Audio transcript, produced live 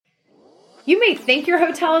You may think your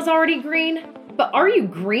hotel is already green, but are you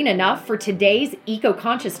green enough for today's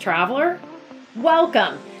eco-conscious traveler?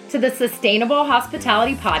 Welcome to the Sustainable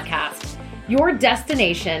Hospitality Podcast, your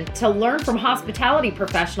destination to learn from hospitality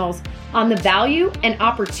professionals on the value and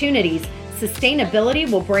opportunities sustainability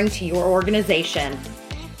will bring to your organization.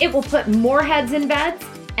 It will put more heads in beds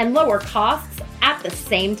and lower costs at the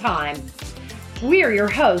same time. We are your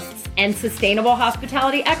hosts and sustainable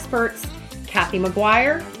hospitality experts, Kathy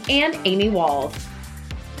McGuire and Amy Wald.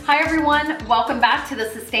 Hi, everyone. Welcome back to the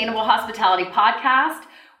Sustainable Hospitality Podcast.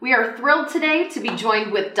 We are thrilled today to be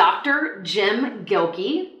joined with Dr. Jim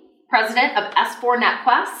Guilkey, president of S4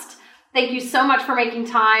 NetQuest. Thank you so much for making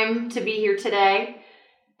time to be here today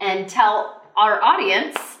and tell our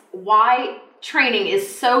audience why training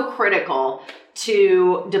is so critical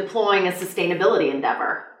to deploying a sustainability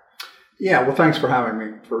endeavor. Yeah, well, thanks for having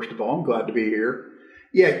me, first of all. I'm glad to be here.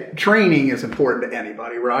 Yeah, training is important to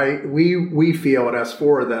anybody, right? We feel at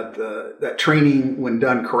S4 that training, when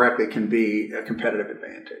done correctly, can be a competitive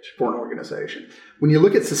advantage for an organization. When you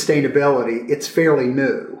look at sustainability, it's fairly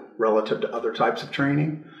new relative to other types of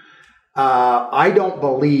training. I don't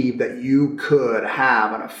believe that you could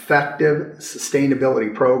have an effective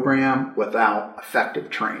sustainability program without effective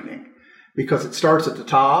training, because it starts at the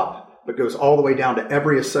top, but goes all the way down to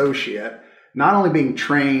every associate, not only being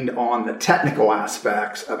trained on the technical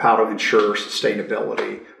aspects of how to ensure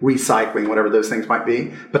sustainability, recycling, whatever those things might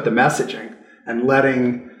be, but the messaging and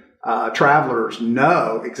letting travelers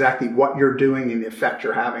know exactly what you're doing and the effect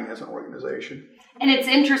you're having as an organization. And it's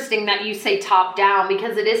interesting that you say top down,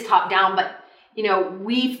 because it is top down, but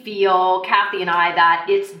we feel, Kathy and I, that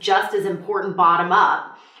it's just as important bottom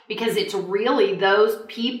up, because it's really those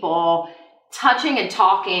people touching and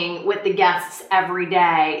talking with the guests every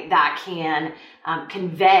day that can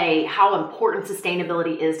convey how important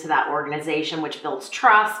sustainability is to that organization, which builds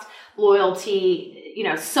trust, loyalty,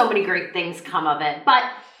 so many great things come of it. But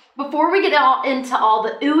before we get into all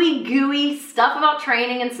the ooey gooey stuff about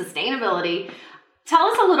training and sustainability, tell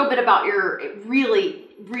us a little bit about your really,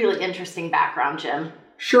 really interesting background, Jim.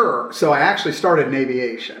 Sure. So I actually started in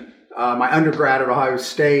aviation. My undergrad at Ohio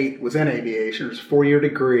State was in aviation. It was a 4-year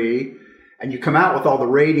degree. And you come out with all the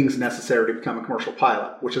ratings necessary to become a commercial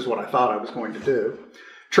pilot, which is what I thought I was going to do.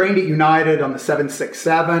 Trained at United on the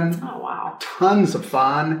 767. Oh, wow. Tons of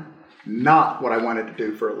fun. Not what I wanted to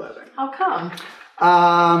do for a living. How come?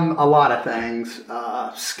 A lot of things.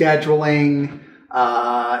 Scheduling.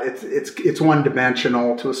 It's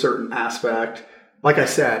one-dimensional to a certain aspect. Like I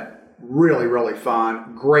said, really, really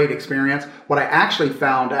fun. Great experience. What I actually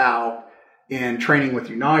found out in training with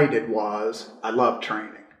United was I love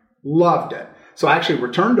training. Loved it. So I actually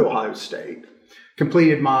returned to Ohio State,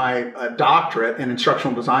 completed my doctorate in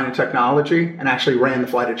instructional design and technology, and actually ran the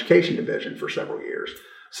flight education division for several years.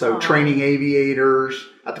 So training aviators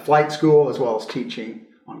at the flight school as well as teaching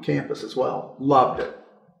on campus as well. Loved it.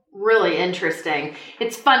 Really interesting.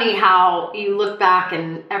 It's funny how you look back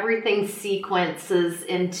and everything sequences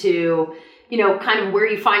into, kind of where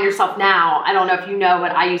you find yourself now. I don't know if you know,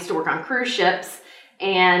 but I used to work on cruise ships.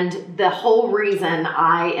 And the whole reason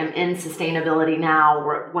I am in sustainability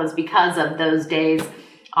now was because of those days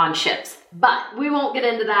on ships. But we won't get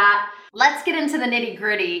into that. Let's get into the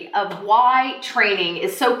nitty-gritty of why training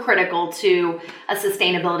is so critical to a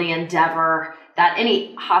sustainability endeavor that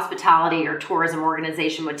any hospitality or tourism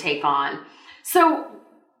organization would take on. So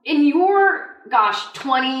in your,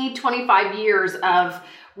 20, 25 years of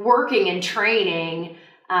working and training,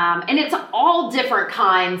 and it's all different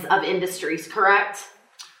kinds of industries, correct?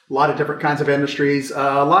 A lot of different kinds of industries,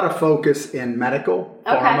 a lot of focus in medical,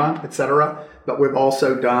 pharma, et cetera. But we've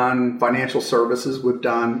also done financial services. We've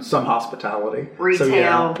done some hospitality.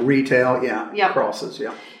 Retail. Crosses,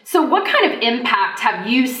 yeah. So what kind of impact have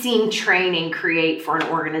you seen training create for an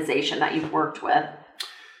organization that you've worked with?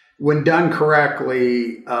 When done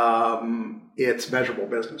correctly, it's measurable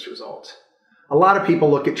business results. A lot of people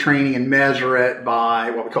look at training and measure it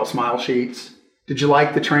by what we call smile sheets. Did you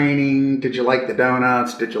like the training? Did you like the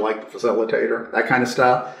donuts? Did you like the facilitator? That kind of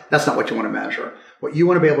stuff. That's not what you want to measure. What you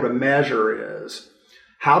want to be able to measure is,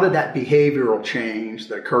 how did that behavioral change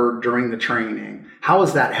that occurred during the training, how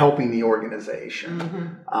is that helping the organization?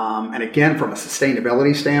 Mm-hmm. And again, from a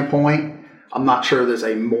sustainability standpoint, I'm not sure there's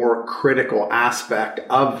a more critical aspect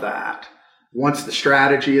of that. Once the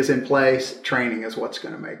strategy is in place, training is what's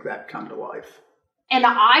going to make that come to life. And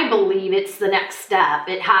I believe it's the next step.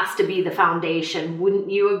 It has to be the foundation. Wouldn't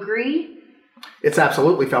you agree? It's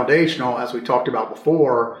absolutely foundational. As we talked about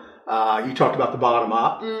before, you talked about the bottom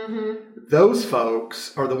up. Mm-hmm. Those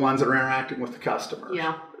folks are the ones that are interacting with the customers.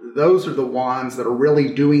 Yeah. those are the ones that are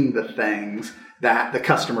really doing the things that the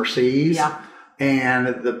customer sees. Yeah.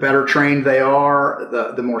 And the better trained they are,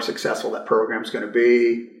 the more successful that program's going to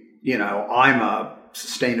be. I'm a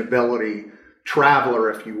sustainability traveler,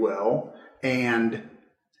 if you will, and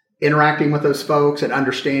interacting with those folks and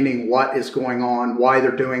understanding what is going on, why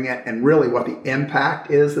they're doing it, and really what the impact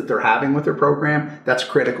is that they're having with their program, that's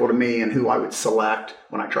critical to me and who I would select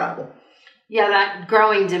when I travel. Yeah, that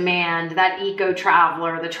growing demand, that eco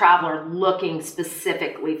traveler, the traveler looking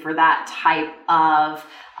specifically for that type of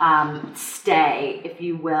stay, if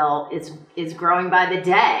you will, is growing by the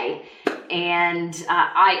day. And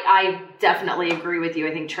I definitely agree with you.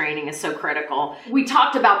 I think training is so critical. We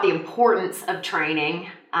talked about the importance of training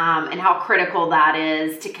and how critical that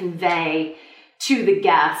is to convey to the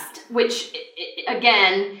guest, which,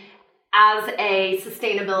 again, as a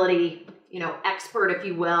sustainability expert, if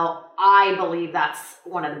you will, I believe that's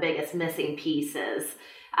one of the biggest missing pieces.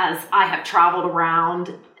 As I have traveled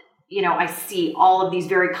around, I see all of these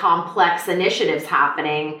very complex initiatives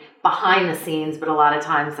happening behind the scenes, but a lot of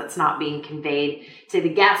times that's not being conveyed to the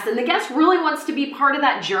guest. And the guest really wants to be part of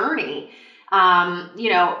that journey.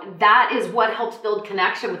 That is what helps build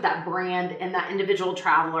connection with that brand and that individual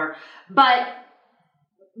traveler. But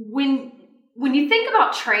when you think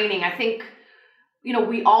about training, I think,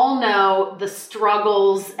 we all know the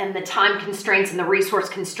struggles and the time constraints and the resource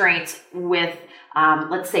constraints with,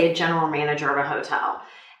 let's say, a general manager of a hotel.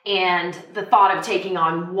 And the thought of taking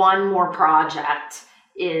on one more project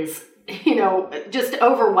is, just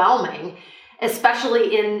overwhelming,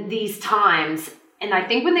 especially in these times. And I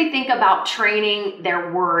think when they think about training,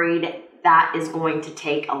 they're worried that is going to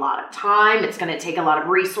take a lot of time. It's going to take a lot of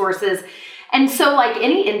resources. And so like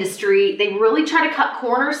any industry, they really try to cut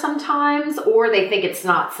corners sometimes, or they think it's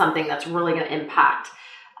not something that's really going to impact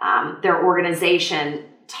their organization.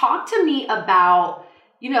 Talk to me about,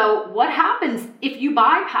 what happens if you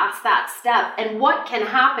bypass that step, and what can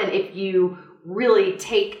happen if you really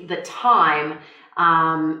take the time.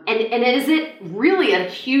 And is it really a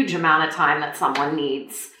huge amount of time that someone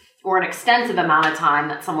needs, or an extensive amount of time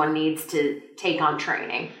that someone needs to take on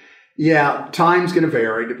training? Yeah, time's going to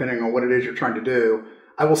vary depending on what it is you're trying to do.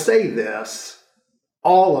 I will say this,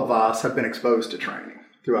 all of us have been exposed to training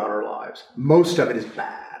throughout our lives. Most of it is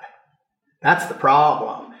bad. That's the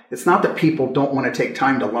problem. It's not that people don't want to take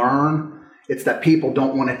time to learn. It's that people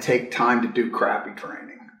don't want to take time to do crappy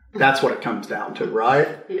training. That's what it comes down to,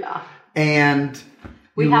 right? Yeah. And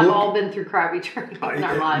we have all been through crappy training in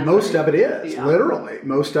our lives. Most of it is, literally.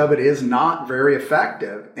 Most of it is not very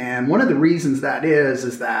effective. And one of the reasons that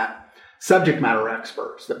is that subject matter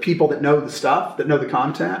experts, the people that know the stuff, that know the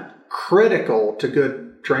content, critical to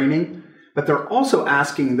good training, but they're also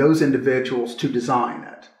asking those individuals to design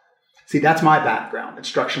it. See, that's my background,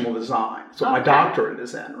 instructional design. That's what my doctorate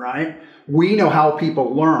is in, right? We know how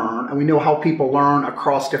people learn, and we know how people learn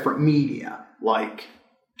across different media, like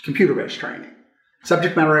computer-based training.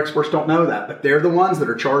 Subject matter experts don't know that, but they're the ones that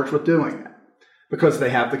are charged with doing it because they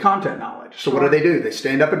have the content knowledge. So what do? They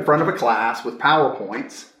stand up in front of a class with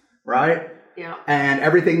PowerPoints, right? Yeah. And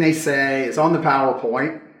everything they say is on the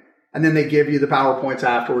PowerPoint, and then they give you the PowerPoints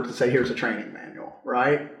afterwards to say, here's a training manual,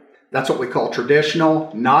 right? That's what we call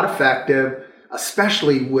traditional, not effective,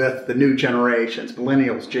 especially with the new generations,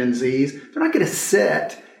 millennials, Gen Zs. They're not going to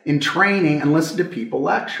sit in training and listen to people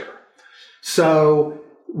lecture. So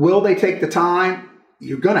will they take the time?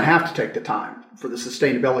 You're going to have to take the time for the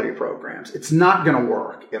sustainability programs. It's not going to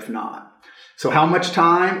work if not. So how much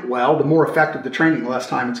time? Well, the more effective the training, the less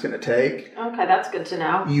time it's going to take. Okay, that's good to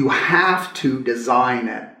know. You have to design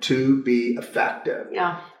it to be effective.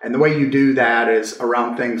 Yeah. And the way you do that is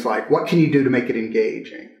around things like, what can you do to make it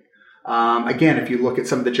engaging? Again, if you look at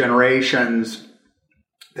some of the generations,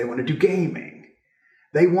 they want to do gaming.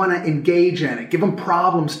 They want to engage in it, give them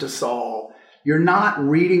problems to solve. You're not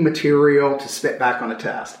reading material to spit back on a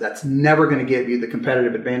test. That's never going to give you the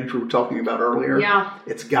competitive advantage we were talking about earlier. Yeah.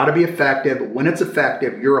 It's got to be effective. When it's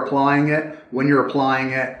effective, you're applying it. When you're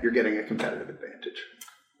applying it, you're getting a competitive advantage.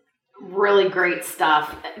 Really great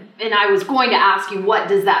stuff. And I was going to ask you, what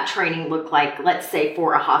does that training look like, let's say,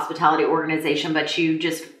 for a hospitality organization, but you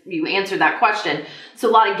answered that question. So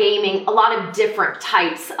a lot of gaming, a lot of different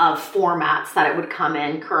types of formats that it would come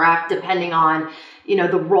in, correct? Depending on,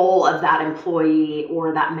 the role of that employee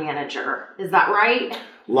or that manager. Is that right?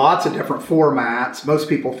 Lots of different formats. Most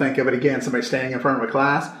people think of it, again, somebody standing in front of a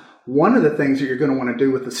class. One of the things that you're going to want to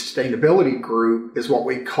do with the sustainability group is what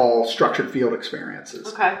we call structured field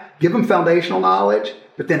experiences. Okay. Give them foundational knowledge,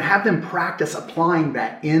 but then have them practice applying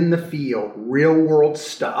that in the field, real world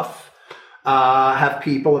stuff. Have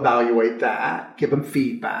people evaluate that, give them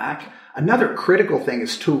feedback. Another critical thing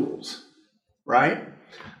is tools, right?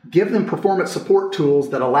 Give them performance support tools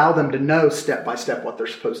that allow them to know step by step what they're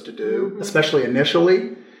supposed to do, especially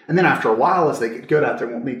initially. And then after a while, as they get good at it,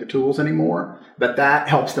 they won't need the tools anymore. But that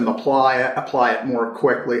helps them apply it more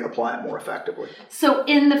quickly, apply it more effectively. So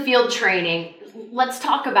in the field training, let's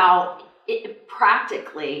talk about it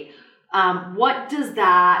practically. What does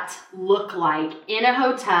that look like in a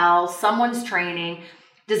hotel? Someone's training.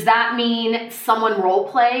 Does that mean someone role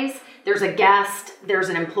plays? There's a guest, there's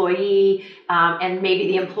an employee, and maybe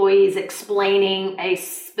the employee is explaining a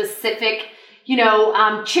specific,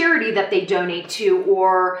 charity that they donate to,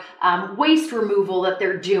 or waste removal that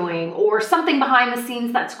they're doing, or something behind the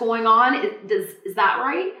scenes that's going on. Is that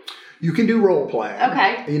right? You can do role playing.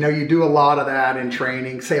 Okay. You do a lot of that in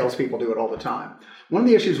training. Salespeople do it all the time. One of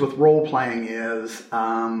the issues with role playing is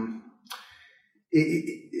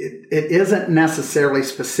it isn't necessarily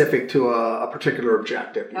specific to a particular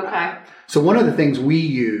objective. Okay. So one of the things we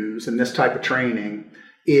use in this type of training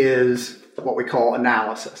is what we call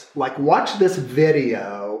analysis. Like, watch this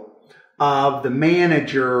video of the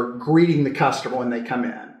manager greeting the customer when they come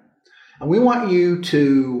in. And we want you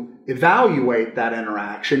to evaluate that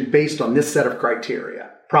interaction based on this set of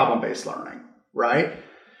criteria, problem-based learning, right?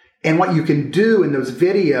 And what you can do in those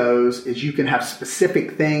videos is you can have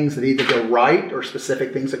specific things that either go right or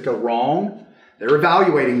specific things that go wrong. They're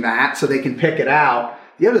evaluating that so they can pick it out.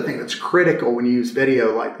 The other thing that's critical when you use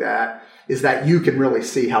video like that is that you can really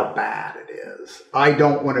see how bad it is. I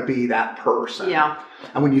don't want to be that person. Yeah.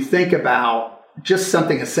 And when you think about just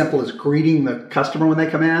something as simple as greeting the customer when they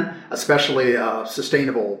come in, especially a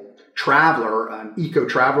sustainable traveler, an eco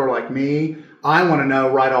traveler like me, I want to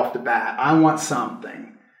know right off the bat. I want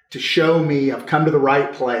something to show me I've come to the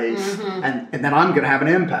right place, and then I'm going to have an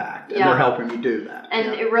impact. And they're helping me do that.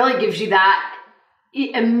 And it really gives you that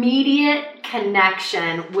immediate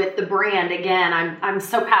connection with the brand. Again, I'm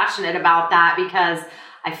so passionate about that because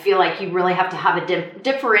I feel like you really have to have a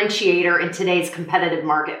differentiator in today's competitive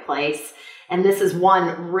marketplace. And this is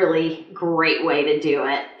one really great way to do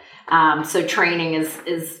it. So training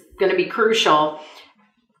is going to be crucial.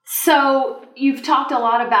 So you've talked a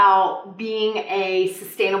lot about being a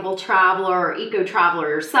sustainable traveler or eco traveler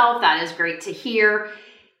yourself. That is great to hear.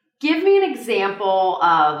 Give me an example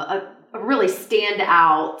of a really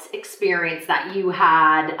standout experience that you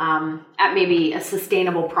had at maybe a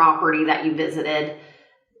sustainable property that you visited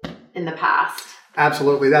in the past.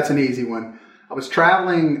 Absolutely. That's an easy one. I was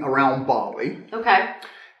traveling around Bali. Okay.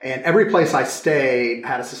 And every place I stayed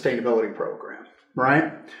had a sustainability program,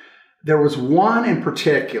 right? There was one in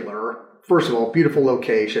particular, first of all, beautiful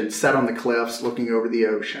location, set on the cliffs, looking over the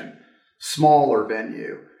ocean, smaller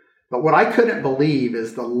venue. But what I couldn't believe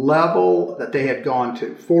is the level that they had gone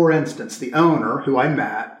to. For instance, the owner, who I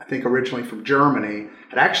met, I think originally from Germany,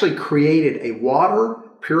 had actually created a water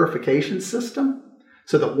purification system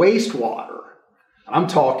so that wastewater, I'm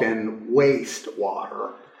talking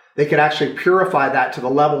wastewater, they could actually purify that to the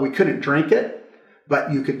level we couldn't drink it,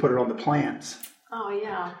 but you could put it on the plants. Oh,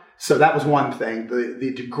 yeah. So that was one thing,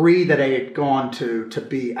 the degree that they had gone to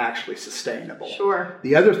be actually sustainable. Sure.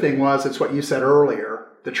 The other thing was, it's what you said earlier,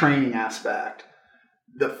 the training aspect.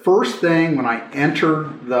 The first thing when I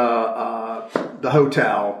entered the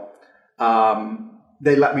hotel,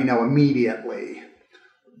 they let me know immediately,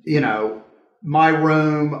 my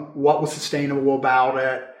room, what was sustainable about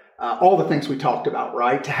it, all the things we talked about,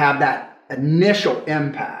 right? To have that initial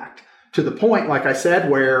impact to the point, like I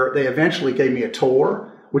said, where they eventually gave me a tour,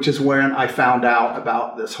 which is when I found out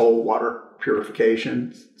about this whole water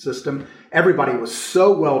purification system. Everybody was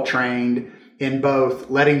so well trained in both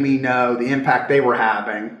letting me know the impact they were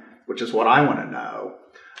having, which is what I want to know,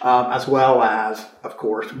 as well as, of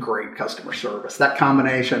course, great customer service. That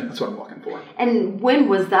combination, that's what I'm looking for. And when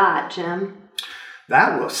was that, Jim?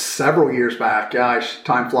 That was several years back. Gosh,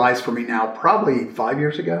 time flies for me now. Probably 5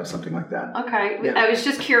 years ago, something like that. Okay. Yeah. I was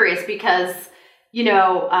just curious because,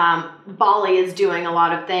 Bali is doing a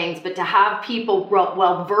lot of things, but to have people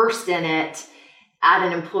well versed in it at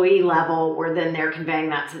an employee level where then they're conveying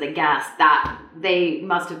that to the guests, that they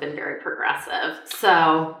must have been very progressive.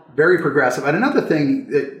 So very progressive. And another thing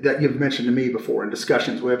that you've mentioned to me before in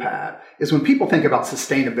discussions we've had is when people think about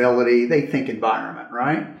sustainability, they think environment,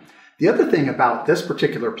 right? The other thing about this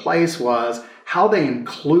particular place was how they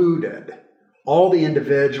included all the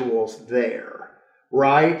individuals there,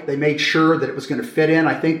 right? They made sure that it was going to fit in.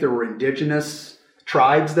 I think there were indigenous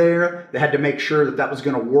tribes there. They had to make sure that was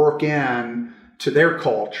going to work in to their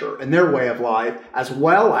culture and their way of life, as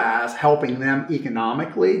well as helping them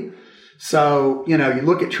economically. So, you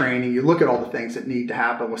look at training, you look at all the things that need to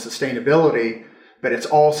happen with sustainability. but it's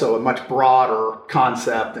also a much broader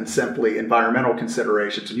concept than simply environmental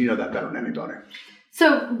considerations, and you know that better than anybody.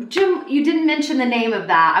 So, Jim, you didn't mention the name of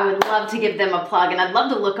that. I would love to give them a plug, and I'd love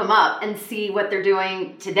to look them up and see what they're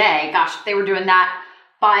doing today. Gosh, if they were doing that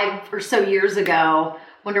 5 or so years ago,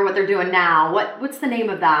 wonder what they're doing now. What's the name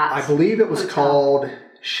of that? I believe it was called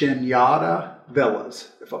Shinyada Villas,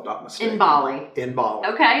 if I'm not mistaken. In Bali. In Bali.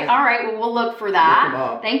 Okay. Yeah. All right. Well, we'll look for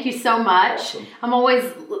that. Thank you so much. Awesome. I'm always,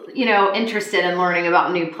 interested in learning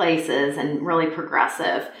about new places and really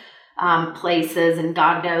progressive places. And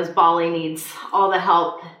God knows Bali needs all the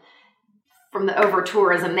help from the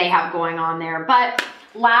over-tourism they have going on there. But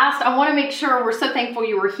last, I want to make sure we're so thankful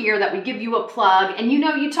you were here that we give you a plug. And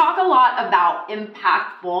you talk a lot about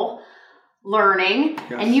impactful learning,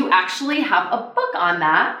 yes. And you actually have a book on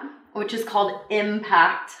that, which is called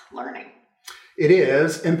Impact Learning. It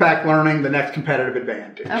is Impact Learning, the Next Competitive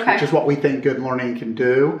Advantage, okay. Which is what we think good learning can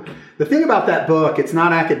do. The thing about that book, it's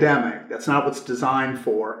not academic. That's not what it's designed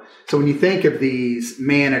for. So when you think of these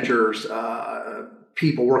managers,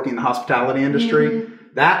 people working in the hospitality industry, mm-hmm.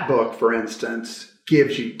 That book, for instance,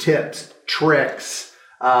 gives you tips, tricks,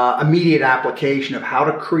 immediate application of how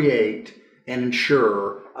to create and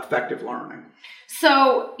ensure effective learning.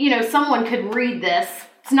 So, someone could read this.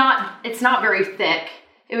 It's not very thick.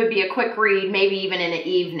 It would be a quick read, maybe even in an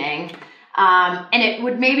evening. And it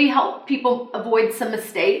would maybe help people avoid some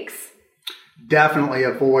mistakes. Definitely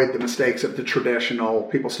avoid the mistakes of the traditional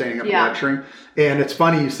people standing up and lecturing. And it's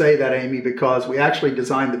funny you say that, Amy, because we actually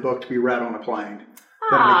designed the book to be read on a plane.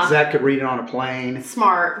 That an exec could read it on a plane.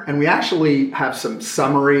 Smart. And we actually have some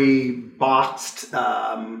summary boxed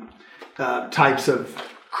types of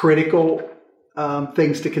critical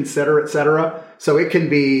things to consider, etc. So it can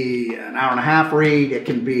be an hour and a half read, it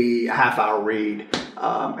can be a half hour read,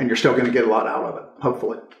 and you're still going to get a lot out of it,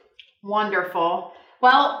 hopefully. Wonderful.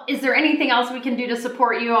 Well, is there anything else we can do to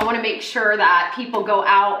support you? I want to make sure that people go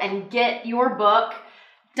out and get your book,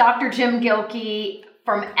 Dr. Jim Guilkey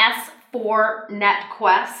from S4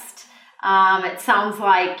 NetQuest. It sounds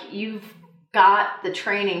like you've got the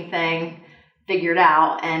training thing figured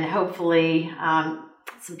out, and hopefully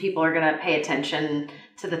some people are going to pay attention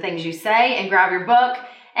to the things you say and grab your book.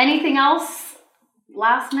 Anything else?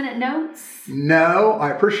 Last minute notes? No,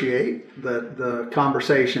 I appreciate the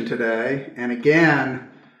conversation today. And again,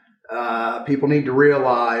 people need to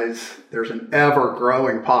realize there's an ever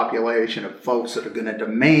growing population of folks that are going to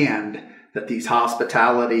demand that these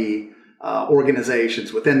hospitality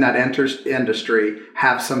organizations within that industry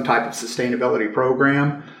have some type of sustainability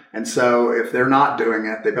program. And so if they're not doing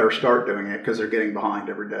it, they better start doing it because they're getting behind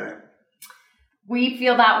every day. We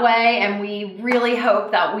feel that way, and we really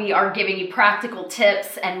hope that we are giving you practical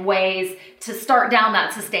tips and ways to start down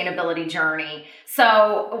that sustainability journey.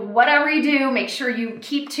 So whatever you do, make sure you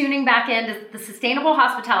keep tuning back into the Sustainable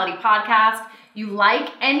Hospitality Podcast. You like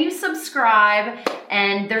and you subscribe,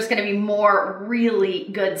 and there's going to be more really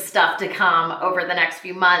good stuff to come over the next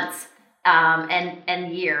few months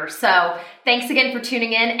and year. So thanks again for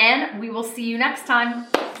tuning in, and we will see you next time.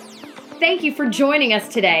 Thank you for joining us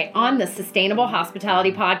today on the Sustainable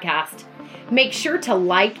Hospitality Podcast. Make sure to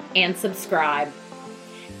like and subscribe.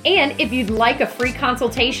 And if you'd like a free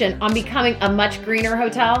consultation on becoming a much greener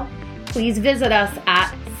hotel, please visit us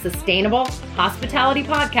at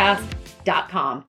sustainablehospitalitypodcast.com.